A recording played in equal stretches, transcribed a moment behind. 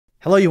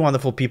Hello, you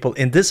wonderful people.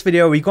 In this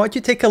video, we're going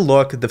to take a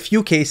look at the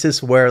few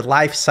cases where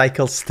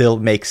Lifecycle still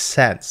makes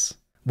sense.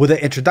 With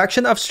the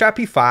introduction of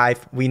Strapi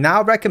 5, we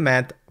now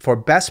recommend for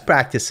best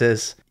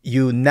practices,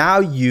 you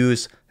now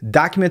use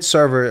Document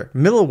Service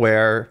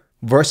Middleware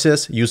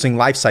versus using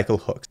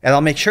Lifecycle hooks. And I'll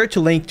make sure to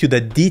link to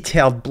the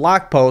detailed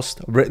blog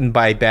post written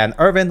by Ben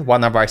Irvin,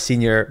 one of our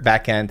senior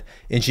backend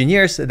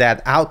engineers,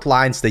 that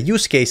outlines the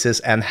use cases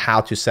and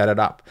how to set it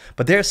up.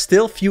 But there are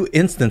still few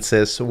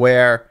instances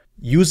where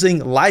using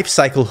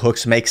Lifecycle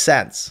hooks makes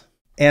sense.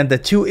 And the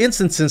two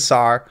instances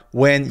are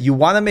when you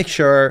want to make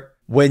sure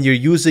when you're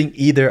using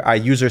either our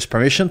user's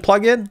permission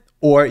plugin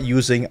or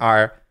using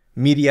our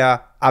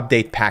media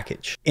update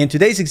package. In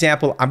today's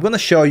example, I'm going to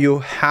show you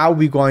how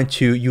we're going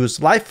to use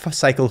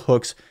Lifecycle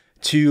hooks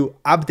to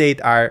update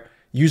our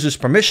user's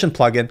permission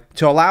plugin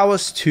to allow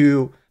us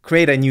to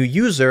create a new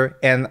user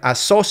and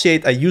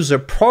associate a user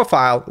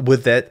profile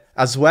with it,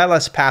 as well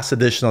as pass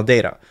additional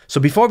data. So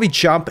before we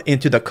jump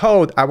into the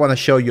code, I want to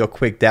show you a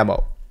quick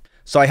demo.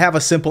 So I have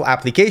a simple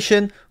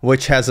application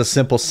which has a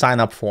simple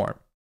sign up form.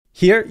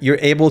 Here, you're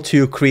able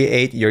to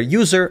create your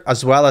user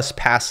as well as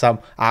pass some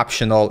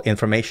optional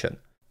information.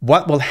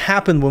 What will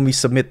happen when we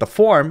submit the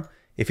form?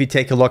 If you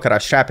take a look at our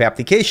Strapi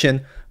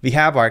application, we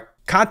have our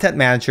content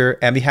manager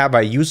and we have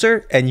our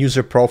user and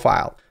user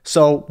profile.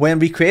 So when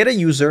we create a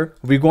user,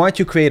 we're going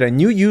to create a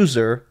new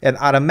user and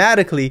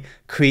automatically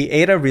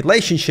create a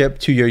relationship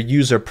to your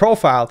user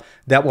profile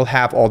that will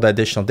have all the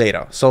additional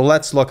data. So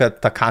let's look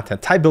at the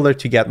content type builder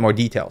to get more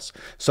details.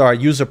 So our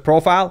user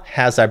profile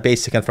has our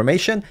basic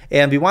information,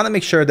 and we want to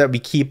make sure that we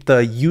keep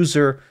the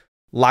user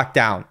locked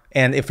down.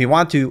 And if we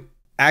want to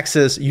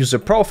access user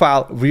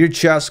profile, we're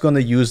just going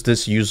to use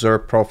this user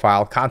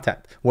profile content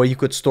where you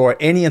could store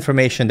any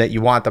information that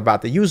you want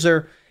about the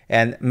user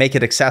and make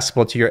it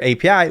accessible to your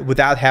API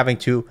without having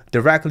to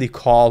directly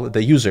call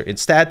the user.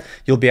 Instead,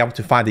 you'll be able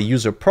to find the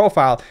user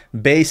profile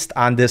based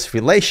on this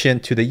relation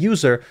to the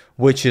user,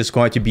 which is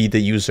going to be the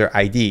user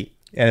ID.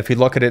 And if we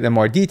look at it in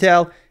more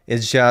detail,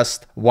 it's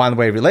just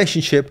one-way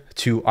relationship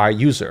to our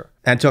user.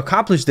 And to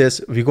accomplish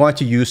this, we're going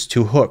to use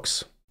two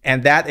hooks.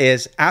 And that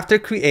is after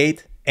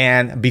create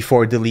and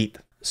before delete.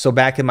 So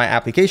back in my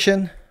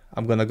application,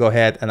 I'm going to go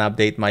ahead and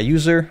update my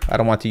user. I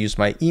don't want to use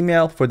my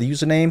email for the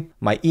username.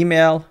 My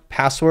email,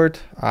 password,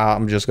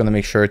 I'm just going to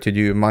make sure to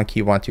do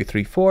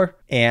monkey1234.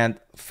 And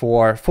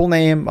for full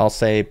name, I'll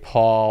say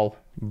Paul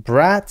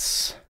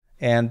Bratz.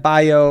 And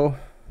bio,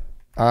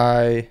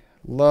 I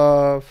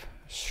love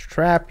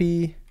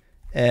Strapi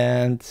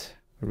and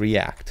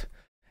React.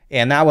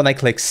 And now when I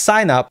click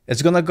sign up,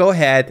 it's going to go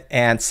ahead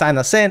and sign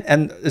us in,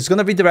 and it's going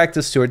to redirect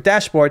us to our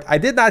dashboard. I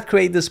did not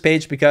create this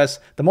page because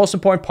the most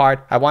important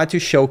part, I want to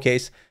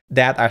showcase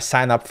that our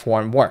sign up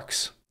form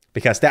works,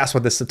 because that's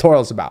what this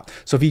tutorial is about.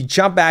 So if you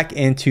jump back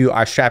into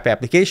our Strapi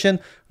application,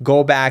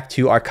 go back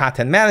to our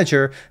content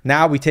manager,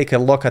 now we take a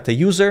look at the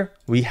user.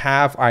 We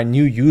have our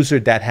new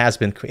user that has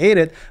been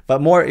created,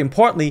 but more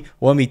importantly,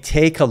 when we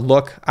take a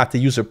look at the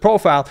user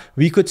profile,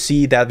 we could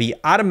see that we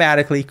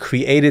automatically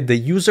created the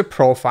user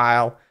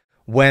profile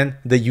when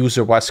the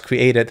user was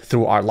created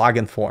through our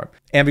login form.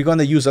 And we're going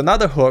to use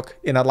another hook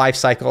in a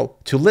lifecycle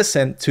to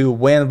listen to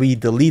when we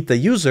delete the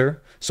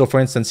user. So for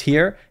instance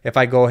here, if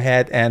I go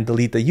ahead and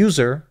delete the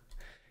user,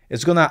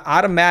 it's going to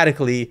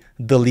automatically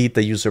delete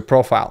the user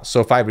profile. So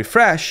if I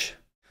refresh,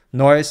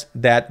 notice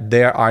that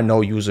there are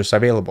no users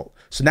available.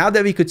 So now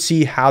that we could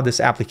see how this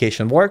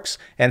application works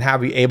and how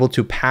we're able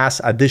to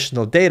pass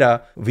additional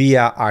data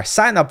via our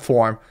sign up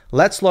form,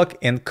 let's look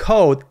in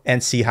code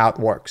and see how it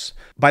works.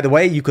 By the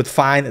way, you could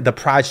find the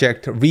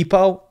project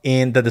repo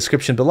in the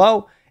description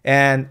below,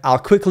 and I'll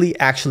quickly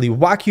actually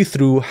walk you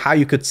through how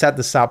you could set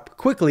this up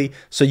quickly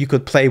so you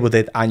could play with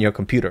it on your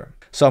computer.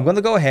 So I'm going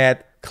to go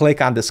ahead,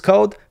 click on this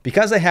code.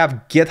 Because I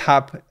have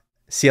GitHub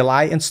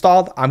CLI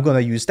installed, I'm going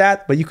to use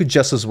that, but you could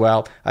just as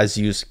well as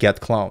use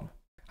get clone.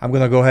 I'm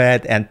going to go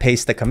ahead and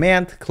paste the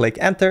command, click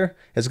enter.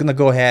 It's going to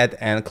go ahead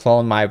and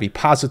clone my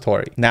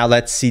repository. Now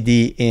let's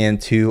CD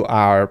into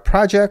our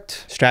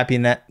project,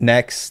 Strapi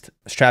next,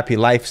 Strapi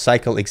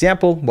Lifecycle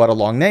example. What a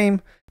long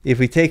name. If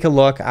we take a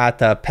look at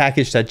the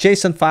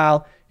package.json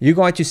file, you're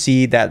going to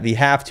see that we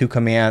have two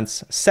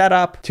commands,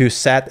 setup to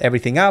set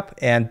everything up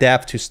and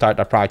dev to start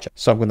a project.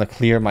 So I'm going to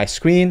clear my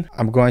screen.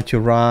 I'm going to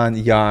run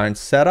yarn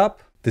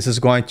setup. This is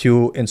going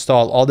to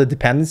install all the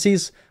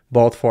dependencies,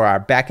 both for our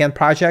backend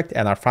project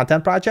and our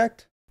frontend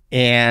project.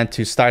 And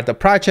to start the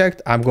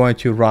project, I'm going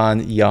to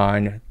run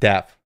yarn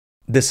dev.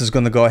 This is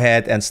going to go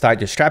ahead and start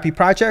your Strapi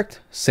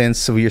project.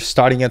 Since we're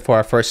starting it for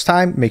our first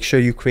time, make sure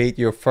you create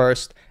your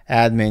first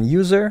admin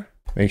user.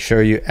 Make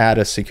sure you add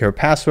a secure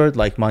password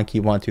like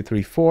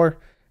monkey1234,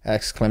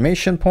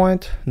 exclamation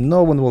point.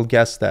 No one will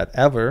guess that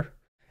ever.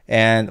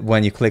 And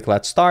when you click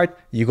let's start,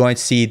 you're going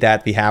to see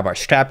that we have our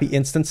Strapi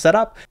instance set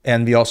up,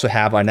 and we also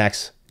have our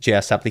next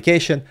JS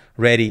application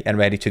ready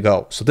to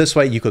go. So this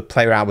way you could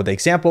play around with the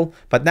example.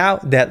 But now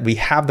that we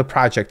have the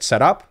project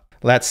set up,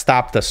 let's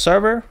stop the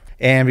server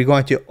and we're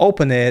going to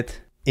open it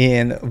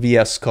in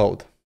VS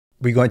Code.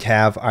 we're going to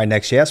have our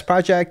Next.js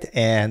project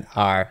and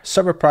our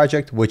server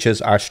project, which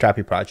is our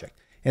Strapi project.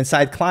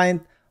 Inside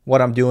client,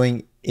 what I'm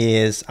doing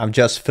is I'm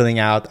just filling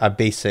out a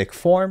basic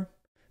form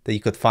that you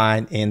could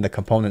find in the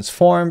components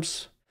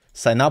forms,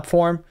 sign up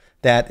form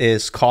that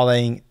is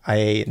calling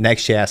a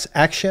Next.js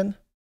action.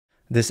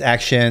 This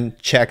action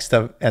checks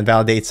and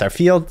validates our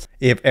field.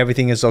 If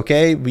everything is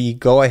okay, we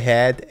go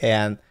ahead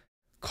and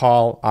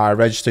call our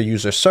register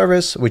user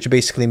service, which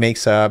basically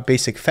makes a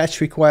basic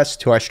fetch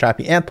request to our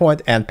Strapi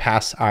endpoint and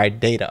pass our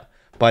data.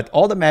 But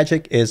all the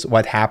magic is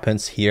what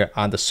happens here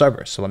on the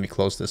server. So let me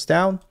close this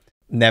down,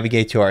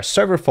 navigate to our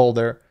server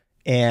folder,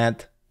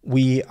 and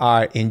we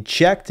are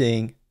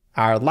injecting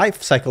our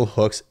Lifecycle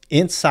hooks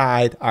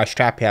inside our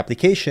Strapi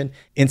application.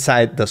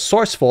 Inside the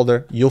source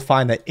folder, you'll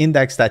find the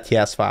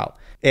index.ts file.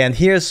 And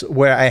here's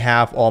where I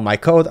have all my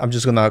code. I'm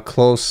just gonna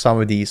close some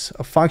of these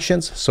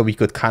functions so we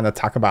could kind of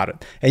talk about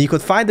it. And you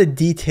could find a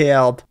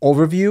detailed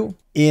overview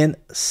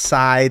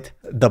inside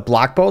the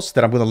blog post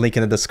that I'm gonna link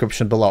in the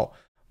description below.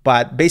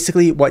 But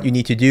basically what you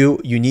need to do,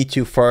 you need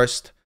to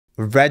first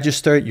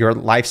register your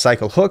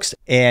Lifecycle hooks,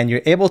 and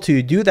you're able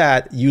to do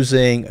that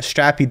using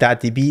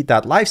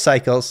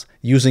strapi.db.lifecycles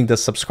using the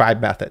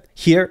subscribe method.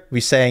 Here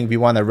we're saying we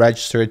want to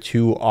register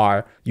to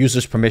our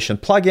users permission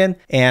plugin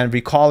and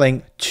we're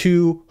calling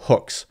two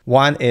hooks.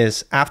 One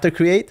is after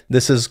create.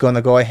 This is going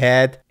to go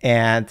ahead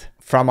and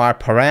from our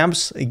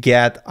params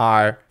get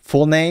our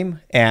full name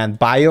and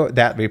bio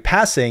that we're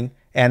passing,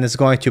 and it's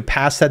going to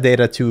pass that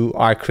data to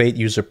our create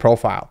user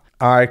profile.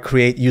 Our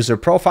create user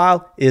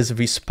profile is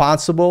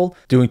responsible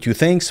doing two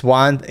things.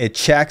 One, it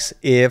checks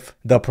if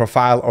the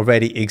profile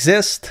already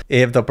exists.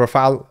 If the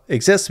profile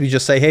exists, we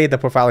just say, hey, the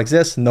profile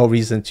exists, no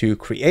reason to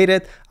create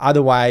it.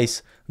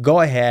 Otherwise,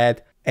 go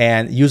ahead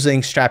and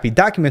using Strapi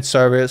Document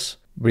Service,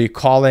 we're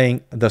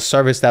calling the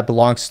service that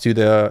belongs to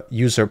the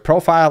user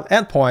profile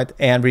endpoint,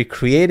 and we're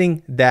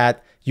creating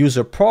that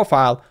user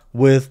profile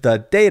with the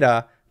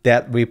data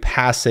that we're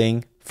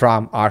passing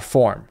from our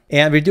form.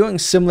 And we're doing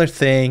similar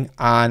thing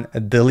on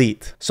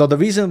delete. So the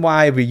reason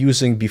why we're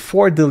using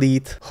before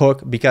delete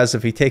hook, because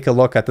if we take a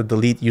look at the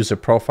delete user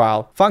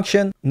profile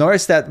function,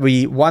 notice that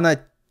we want to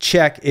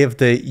check if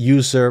the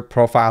user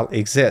profile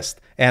exists.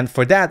 And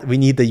for that, we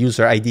need the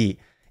user ID.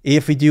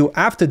 If we do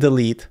after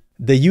delete,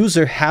 the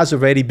user has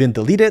already been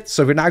deleted,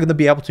 so we're not going to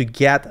be able to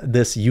get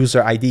this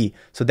user ID.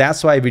 So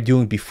that's why we're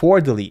doing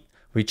before delete.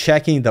 We're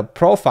checking the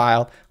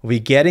profile, we're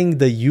getting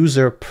the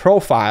user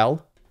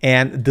profile,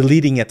 and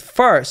deleting it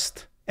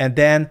first, and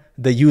then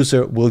the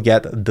user will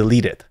get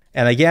deleted.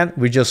 And again,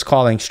 we're just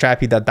calling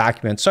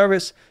strapi.document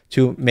service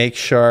to make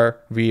sure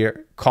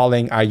we're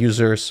calling our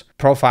user's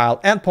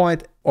profile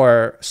endpoint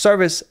or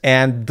service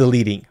and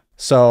deleting.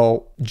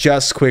 So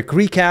just quick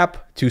recap: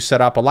 to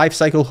set up a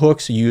Lifecycle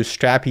hooks, you use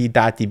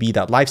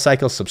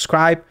strapi.db.lifecycle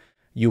subscribe.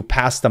 You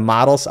pass the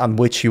models on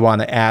which you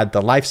want to add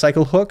the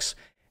Lifecycle hooks.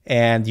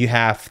 And you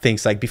have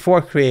things like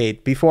before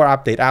create, before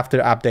update, after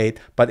update.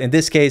 But in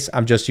this case,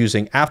 I'm just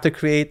using after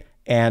create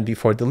and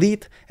before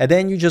delete. And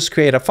then you just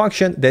create a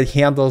function that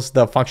handles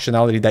the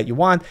functionality that you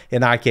want.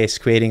 In our case,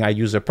 creating our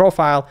user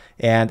profile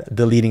and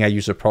deleting our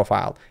user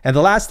profile. And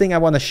the last thing I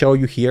want to show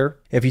you here,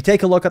 if you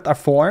take a look at our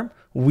form,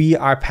 we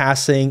are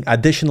passing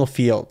additional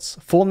fields,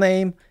 full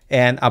name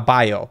and a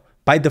bio.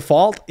 By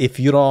default, if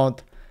you don't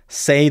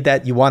say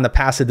that you want to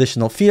pass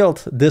additional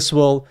fields, this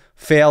will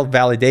fail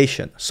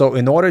validation. So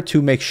in order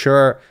to make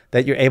sure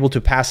that you're able to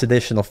pass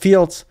additional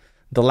fields,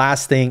 the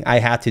last thing I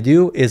had to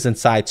do is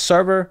inside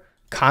server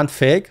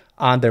config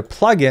under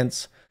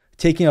plugins,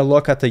 taking a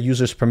look at the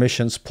user's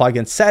permissions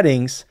plugin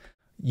settings,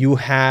 you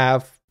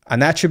have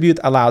an attribute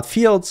allowed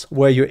fields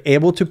where you're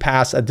able to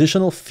pass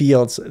additional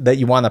fields that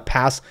you want to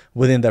pass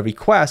within the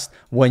request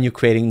when you're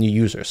creating new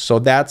users. So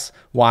that's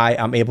why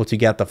I'm able to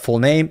get the full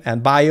name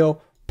and bio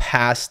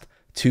passed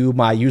to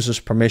my user's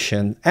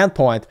permission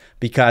endpoint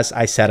because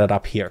I set it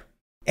up here.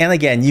 And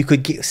again, you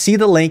could see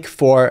the link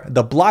for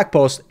the blog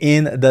post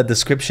in the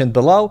description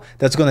below.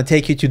 That's going to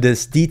take you to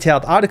this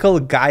detailed article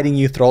guiding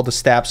you through all the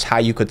steps, how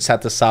you could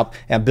set this up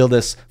and build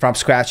this from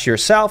scratch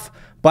yourself.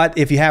 But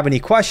if you have any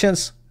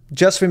questions,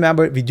 just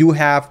remember, we do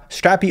have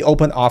Strapi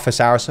open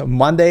office hours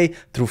Monday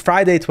through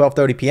Friday,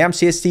 12:30 p.m.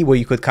 CST, where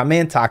you could come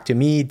in, talk to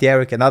me,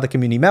 Derek, and other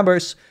community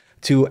members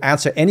to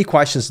answer any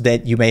questions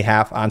that you may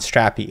have on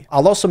Strapi.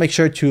 I'll also make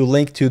sure to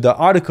link to the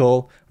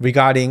article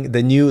regarding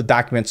the new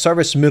Document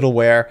Service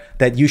Middleware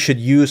that you should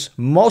use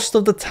most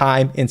of the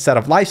time instead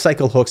of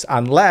Lifecycle hooks,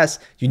 unless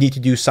you need to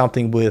do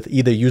something with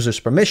either user's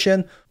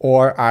permission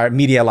or our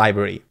media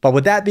library. But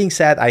with that being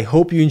said, I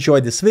hope you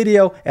enjoyed this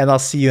video, and I'll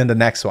see you in the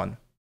next one.